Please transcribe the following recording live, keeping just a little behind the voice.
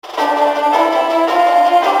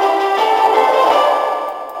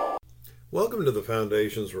Welcome to the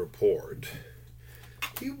Foundations Report.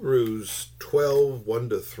 Hebrews 12,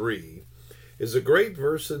 1-3 is a great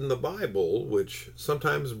verse in the Bible which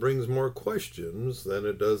sometimes brings more questions than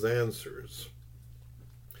it does answers.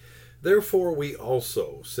 Therefore we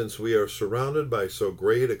also, since we are surrounded by so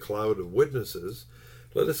great a cloud of witnesses,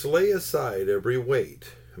 let us lay aside every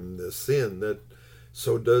weight and the sin that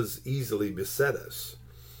so does easily beset us,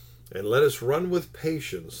 and let us run with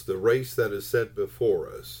patience the race that is set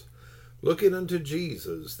before us, looking unto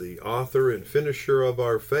Jesus, the author and finisher of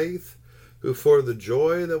our faith, who for the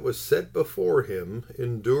joy that was set before him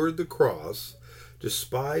endured the cross,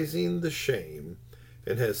 despising the shame,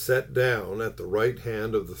 and has sat down at the right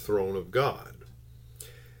hand of the throne of God.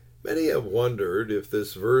 Many have wondered if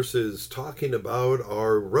this verse is talking about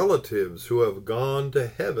our relatives who have gone to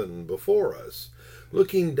heaven before us,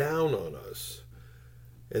 looking down on us.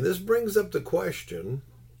 And this brings up the question,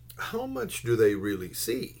 how much do they really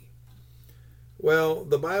see? Well,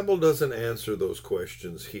 the Bible doesn't answer those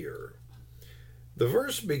questions here. The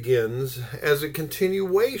verse begins as a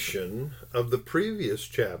continuation of the previous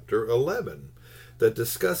chapter 11 that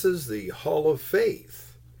discusses the hall of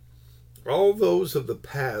faith. All those of the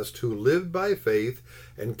past who lived by faith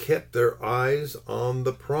and kept their eyes on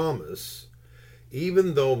the promise,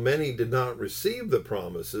 even though many did not receive the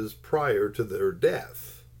promises prior to their death.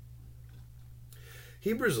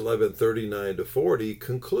 Hebrews 11:39-40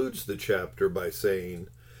 concludes the chapter by saying,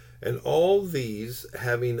 "And all these,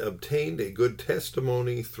 having obtained a good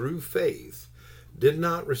testimony through faith, did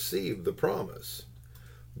not receive the promise,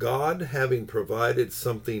 God having provided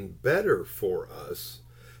something better for us,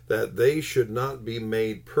 that they should not be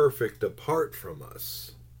made perfect apart from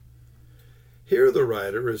us." Here the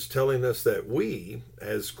writer is telling us that we,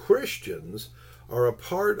 as Christians, are a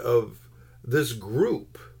part of this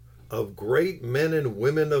group of great men and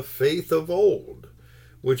women of faith of old,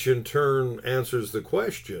 which in turn answers the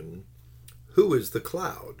question, who is the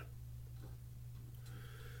cloud?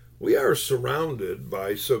 We are surrounded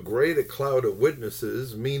by so great a cloud of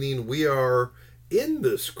witnesses, meaning we are in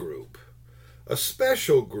this group, a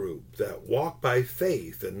special group that walk by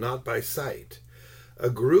faith and not by sight, a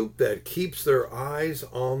group that keeps their eyes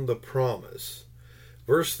on the promise.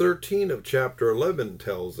 Verse 13 of chapter 11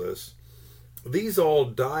 tells us, "These all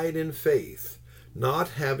died in faith, not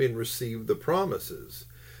having received the promises,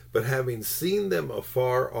 but having seen them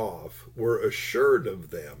afar off, were assured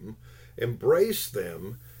of them, embraced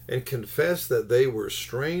them, and confessed that they were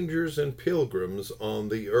strangers and pilgrims on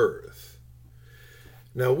the earth."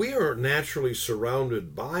 Now we are naturally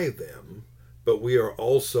surrounded by them, but we are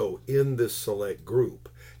also in this select group.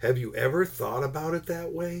 Have you ever thought about it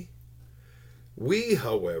that way? We,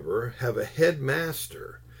 however, have a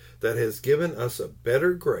headmaster that has given us a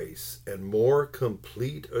better grace and more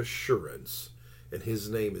complete assurance, and his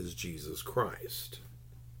name is Jesus Christ.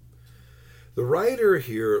 The writer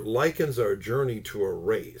here likens our journey to a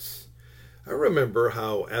race. I remember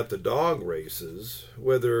how at the dog races,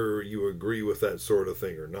 whether you agree with that sort of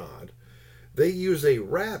thing or not, they use a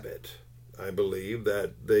rabbit, I believe,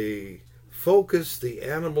 that they focus the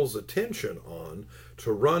animal's attention on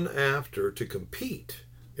to run after to compete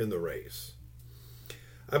in the race.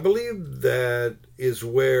 I believe that is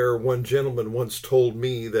where one gentleman once told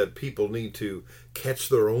me that people need to catch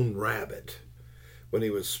their own rabbit when he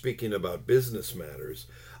was speaking about business matters.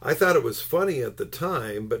 I thought it was funny at the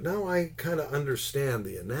time, but now I kind of understand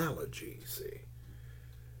the analogy, see.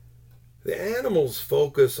 The animals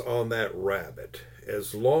focus on that rabbit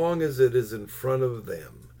as long as it is in front of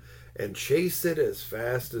them and chase it as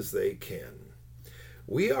fast as they can.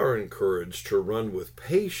 We are encouraged to run with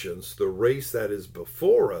patience the race that is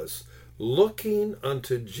before us, looking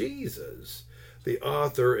unto Jesus, the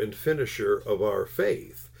author and finisher of our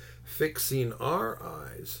faith, fixing our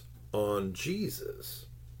eyes on Jesus.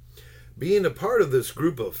 Being a part of this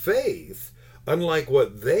group of faith, unlike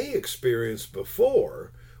what they experienced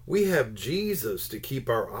before, we have Jesus to keep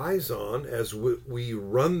our eyes on as we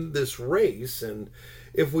run this race, and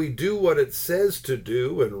if we do what it says to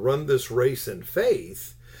do and run this race in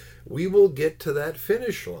faith, we will get to that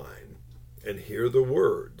finish line and hear the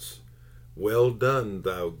words, "Well done,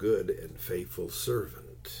 thou good and faithful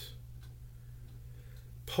servant."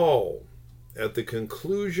 Paul, at the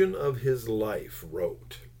conclusion of his life,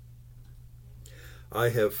 wrote, "I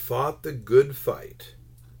have fought the good fight,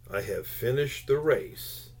 I have finished the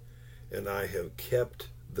race, and I have kept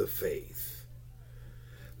the faith."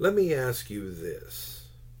 Let me ask you this.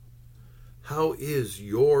 How is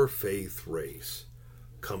your faith race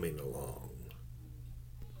coming along?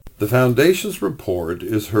 The Foundations Report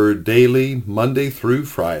is heard daily, Monday through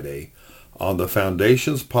Friday, on the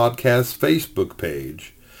Foundations Podcast Facebook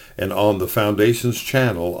page and on the Foundation's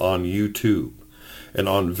channel on YouTube, and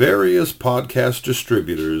on various podcast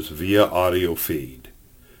distributors via audio feed.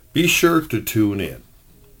 Be sure to tune in.